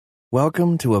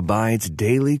Welcome to Abide's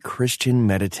Daily Christian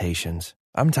Meditations.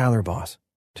 I'm Tyler Boss.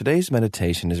 Today's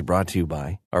meditation is brought to you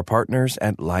by our partners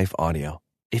at Life Audio.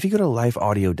 If you go to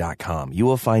lifeaudio.com, you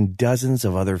will find dozens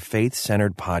of other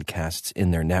faith-centered podcasts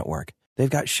in their network. They've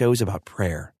got shows about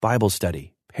prayer, Bible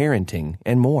study, parenting,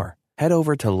 and more. Head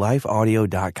over to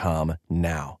lifeaudio.com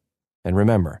now. And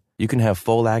remember, you can have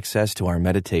full access to our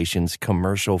meditations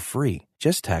commercial-free.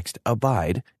 Just text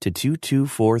ABIDE to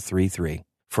 22433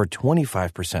 for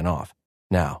 25% off.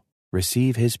 Now,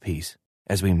 receive His peace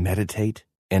as we meditate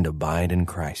and abide in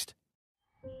Christ.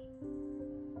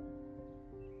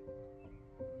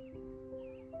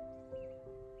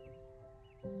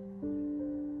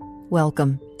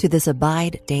 Welcome to this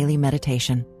Abide Daily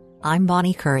Meditation. I'm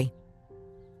Bonnie Curry.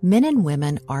 Men and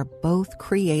women are both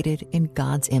created in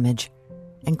God's image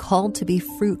and called to be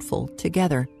fruitful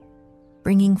together,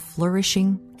 bringing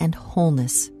flourishing and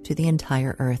wholeness to the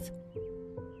entire earth.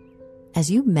 As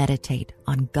you meditate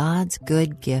on God's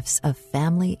good gifts of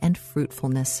family and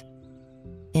fruitfulness,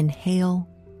 inhale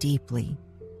deeply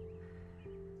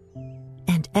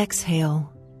and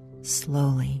exhale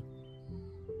slowly.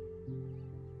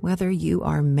 Whether you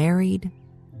are married,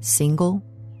 single,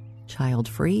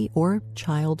 child-free, or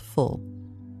child-full,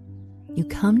 you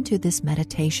come to this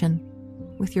meditation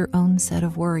with your own set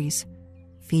of worries,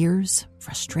 fears,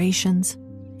 frustrations,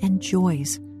 and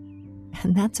joys.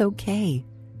 And that's okay.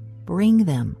 Bring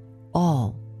them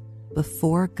all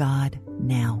before God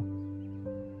now.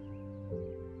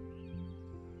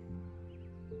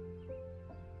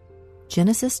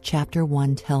 Genesis chapter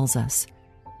 1 tells us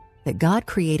that God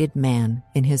created man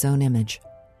in His own image.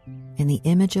 In the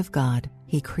image of God,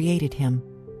 He created him.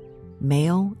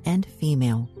 Male and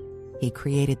female, He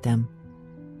created them.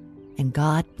 And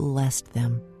God blessed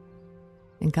them.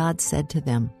 And God said to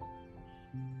them,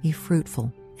 "Be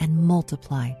fruitful and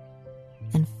multiply,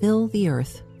 and fill the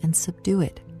earth and subdue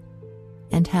it,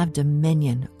 and have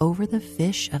dominion over the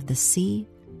fish of the sea,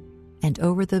 and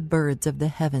over the birds of the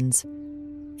heavens,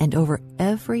 and over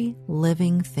every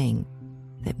living thing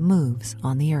that moves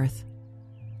on the earth."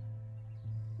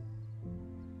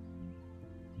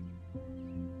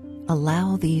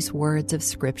 Allow these words of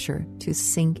Scripture to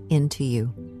sink into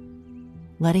you,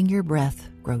 letting your breath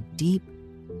grow deep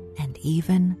and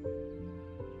even,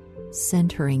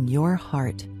 centering your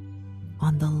heart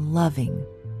on the loving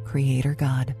Creator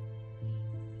God.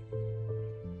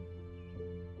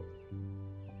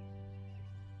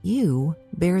 You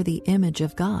bear the image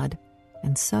of God,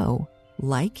 and so,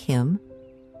 like Him,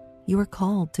 you are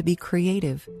called to be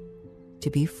creative,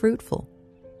 to be fruitful,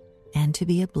 and to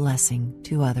be a blessing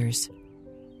to others.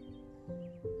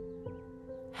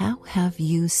 How have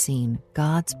you seen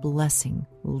God's blessing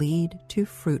lead to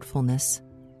fruitfulness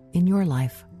in your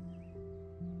life?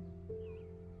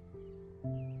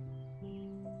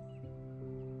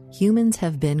 Humans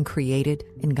have been created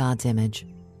in God's image.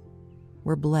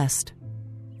 We're blessed,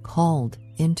 called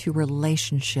into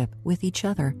relationship with each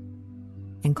other,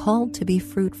 and called to be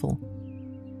fruitful.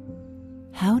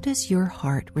 How does your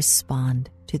heart respond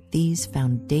to these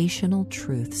foundational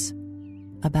truths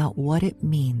about what it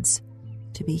means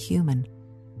to be human?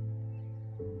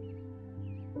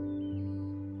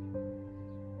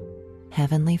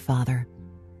 Heavenly Father,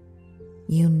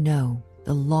 you know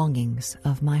the longings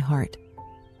of my heart.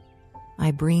 I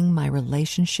bring my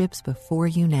relationships before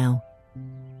you now,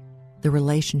 the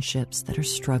relationships that are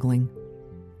struggling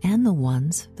and the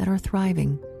ones that are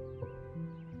thriving,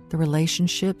 the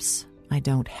relationships I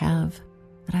don't have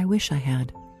that I wish I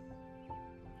had.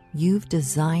 You've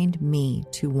designed me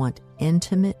to want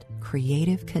intimate,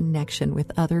 creative connection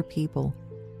with other people.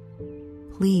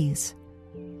 Please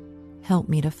help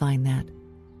me to find that.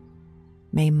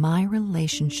 May my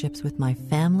relationships with my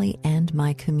family and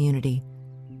my community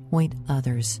point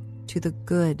others to the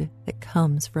good that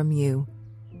comes from you.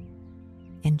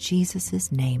 In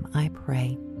Jesus' name I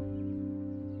pray.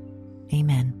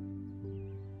 Amen.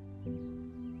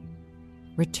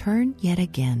 Return yet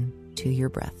again to your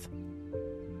breath,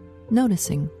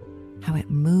 noticing how it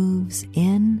moves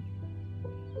in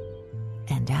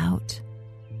and out,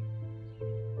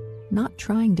 not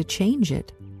trying to change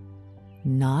it,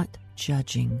 not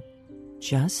judging,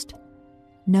 just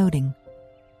noting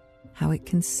how it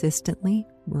consistently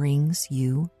brings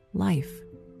you life.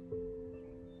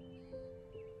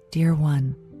 Dear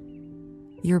one,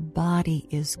 your body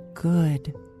is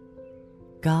good.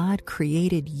 God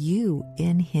created you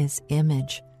in His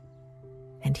image,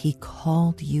 and He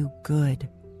called you good.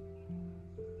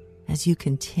 As you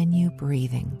continue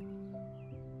breathing,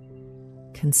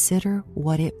 consider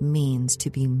what it means to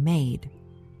be made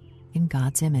in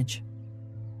God's image.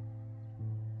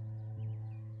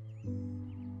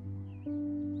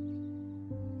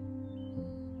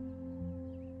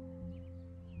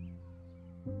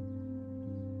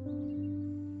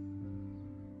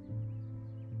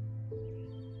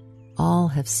 all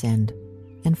have sinned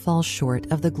and fall short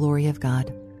of the glory of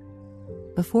God.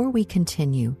 Before we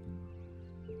continue,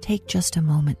 take just a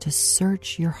moment to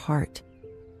search your heart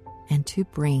and to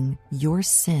bring your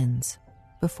sins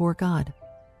before God.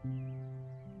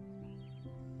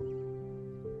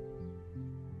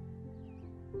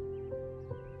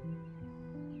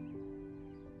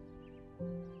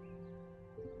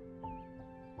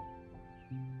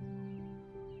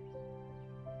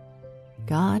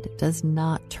 God does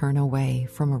not turn away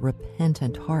from a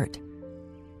repentant heart.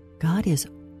 God is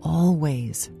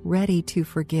always ready to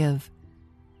forgive.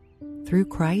 Through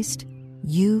Christ,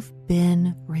 you've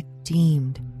been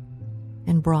redeemed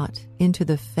and brought into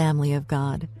the family of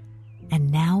God.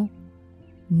 And now,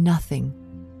 nothing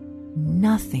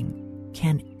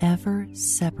can ever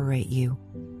separate you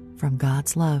from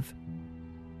God's love.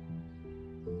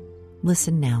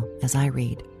 Listen now as I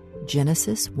read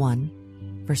Genesis 1,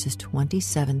 verses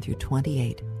 27 through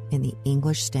 28 in the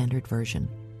English Standard Version.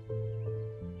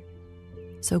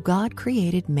 So God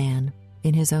created man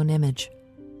in his own image.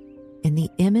 In the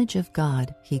image of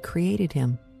God, he created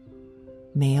him.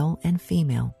 Male and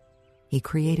female, he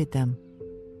created them.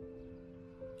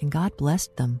 And God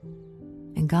blessed them.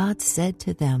 And God said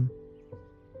to them,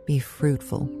 "Be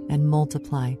fruitful and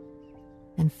multiply,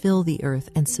 and fill the earth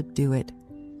and subdue it,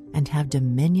 and have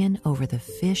dominion over the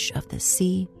fish of the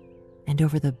sea, and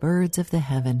over the birds of the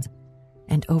heavens,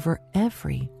 and over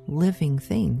every living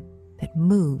thing that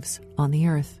moves on the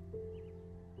earth."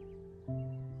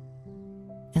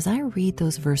 As I read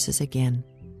those verses again,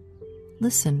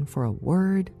 listen for a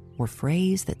word or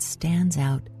phrase that stands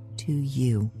out to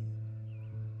you.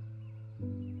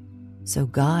 So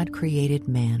God created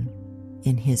man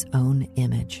in his own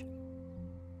image.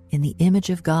 In the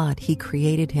image of God, he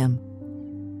created him.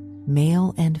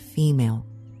 Male and female,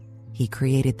 he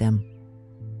created them.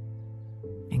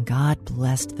 And God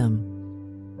blessed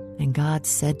them. And God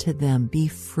said to them, "Be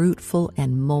fruitful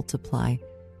and multiply,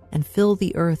 and fill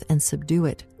the earth and subdue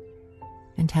it,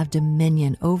 and have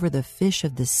dominion over the fish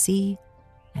of the sea,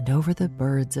 and over the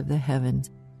birds of the heavens,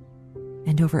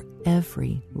 and over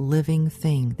every living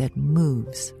thing that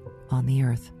moves on the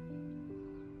earth."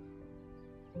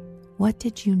 What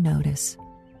did you notice?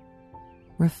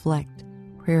 Reflect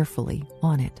prayerfully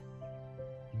on it.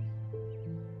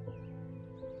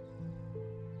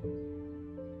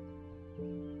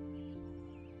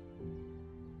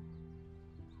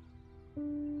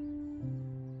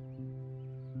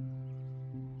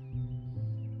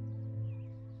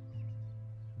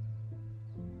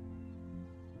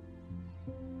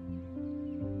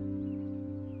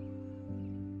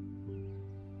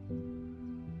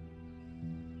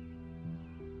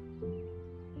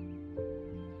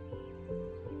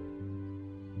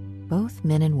 Both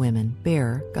men and women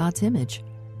bear God's image,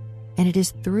 and it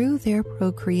is through their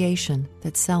procreation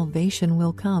that salvation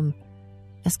will come,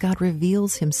 as God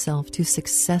reveals himself to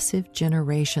successive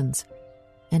generations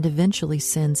and eventually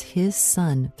sends his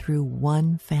Son through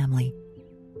one family,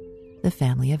 the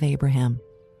family of Abraham.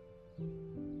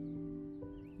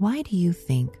 Why do you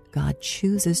think God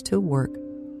chooses to work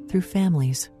through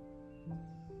families?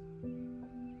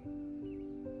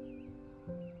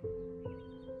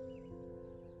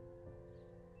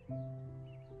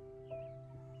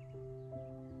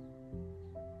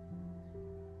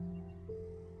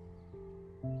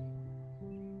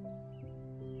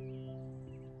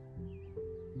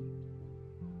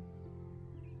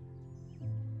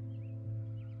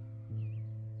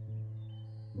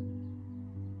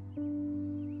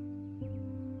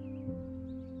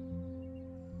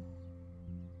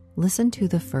 Listen to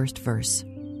the first verse,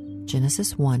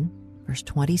 Genesis 1, verse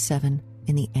 27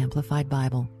 in the Amplified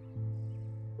Bible.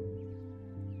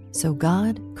 So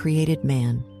God created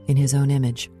man in his own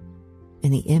image.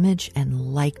 In the image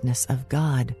and likeness of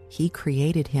God, he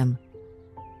created him.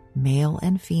 Male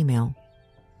and female,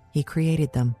 he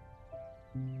created them.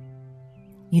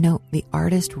 You know, the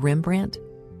artist Rembrandt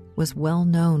was well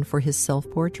known for his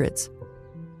self-portraits.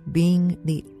 Being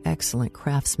the excellent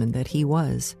craftsman that he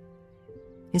was,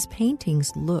 his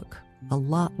paintings look a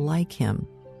lot like him.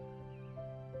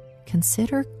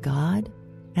 Consider God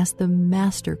as the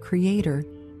master creator.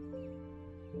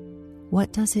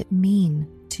 What does it mean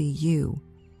to you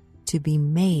to be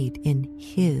made in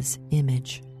his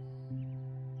image?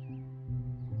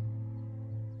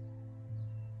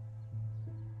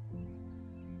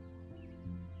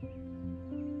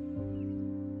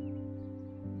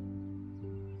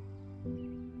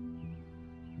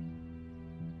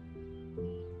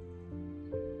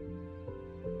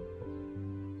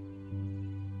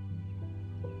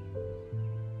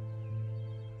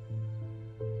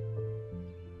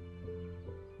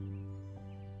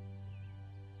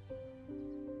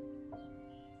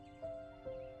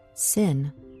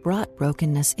 Sin brought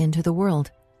brokenness into the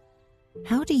world.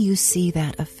 How do you see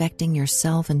that affecting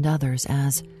yourself and others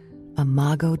as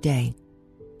Imago Dei,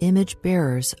 image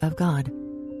bearers of God?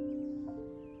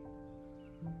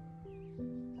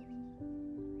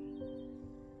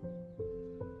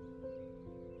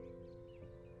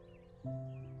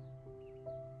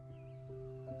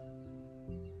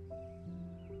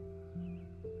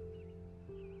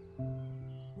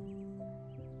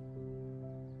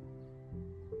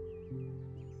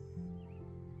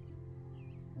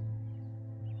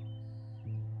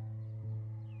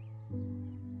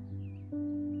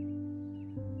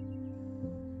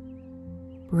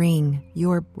 Bring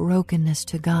your brokenness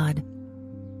to God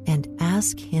and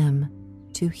ask Him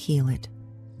to heal it.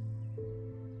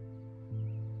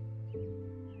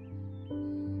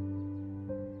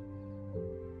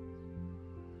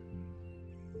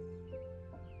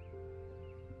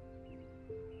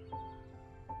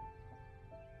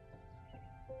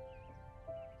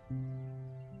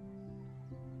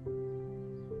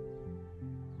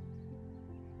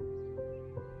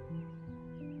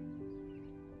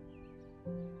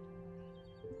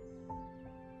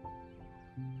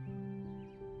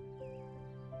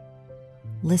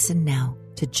 Listen now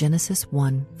to Genesis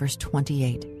 1, verse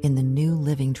 28 in the New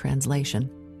Living Translation.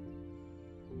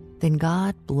 Then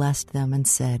God blessed them and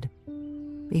said,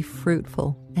 "Be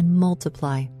fruitful and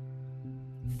multiply.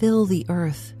 Fill the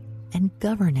earth and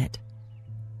govern it.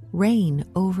 Reign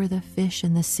over the fish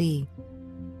in the sea,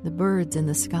 the birds in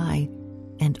the sky,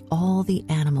 and all the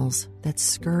animals that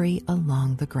scurry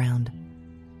along the ground."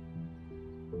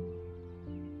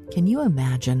 Can you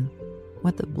imagine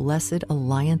what the blessed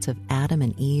alliance of Adam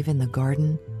and Eve in the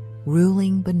garden,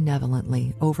 ruling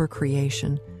benevolently over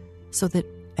creation so that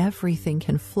everything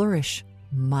can flourish,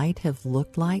 might have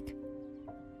looked like?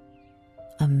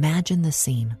 Imagine the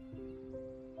scene.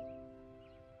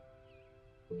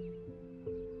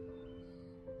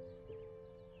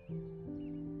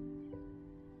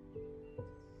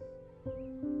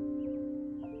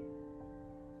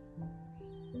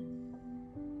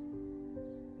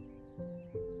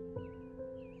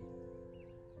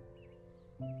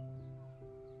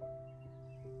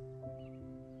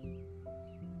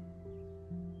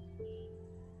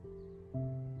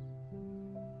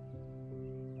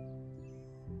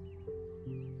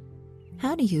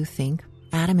 How do you think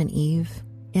Adam and Eve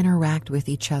interact with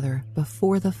each other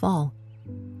before the fall?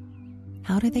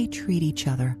 How do they treat each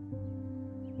other?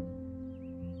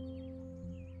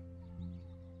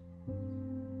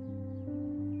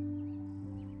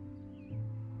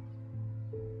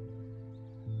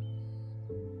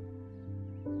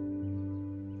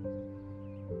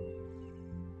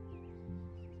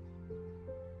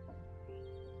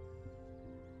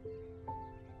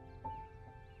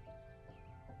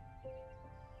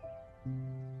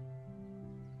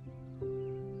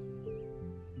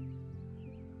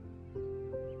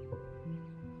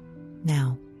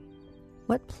 Now,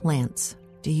 what plants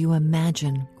do you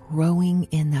imagine growing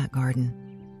in that garden?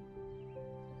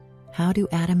 How do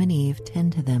Adam and Eve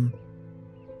tend to them?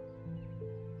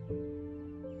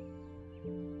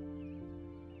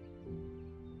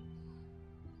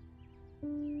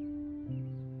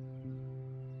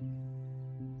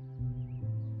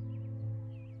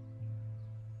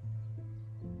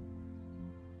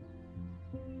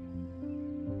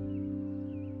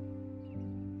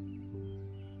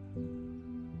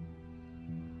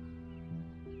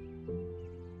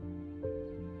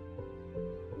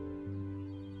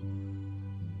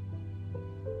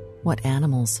 What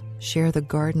animals share the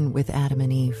garden with Adam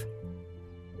and Eve?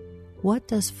 What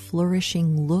does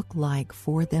flourishing look like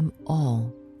for them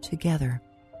all together?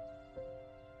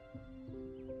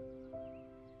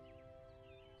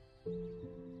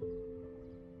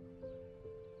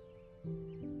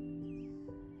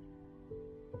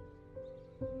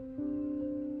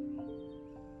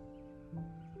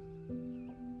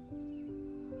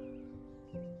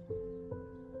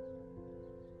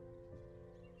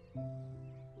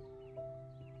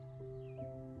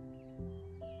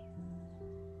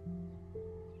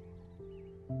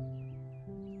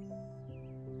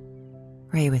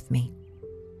 Pray with me.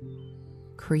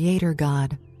 Creator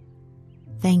God,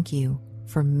 thank you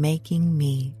for making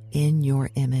me in your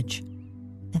image.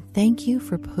 And thank you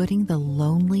for putting the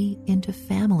lonely into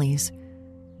families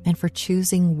and for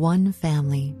choosing one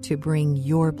family to bring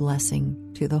your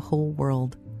blessing to the whole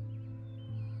world.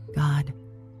 God,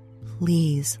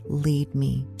 please lead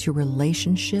me to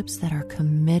relationships that are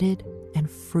committed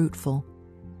and fruitful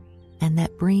and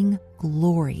that bring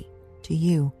glory to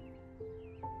you.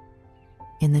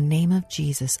 In the name of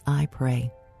Jesus, I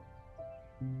pray.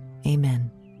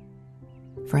 Amen.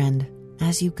 Friend,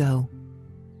 As you go,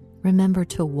 remember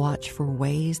to watch for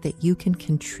ways that you can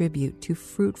contribute to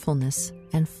fruitfulness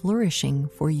and flourishing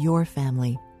for your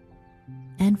family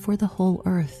and for the whole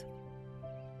earth.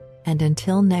 And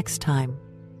until next time,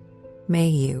 may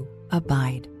you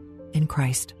abide in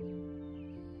Christ.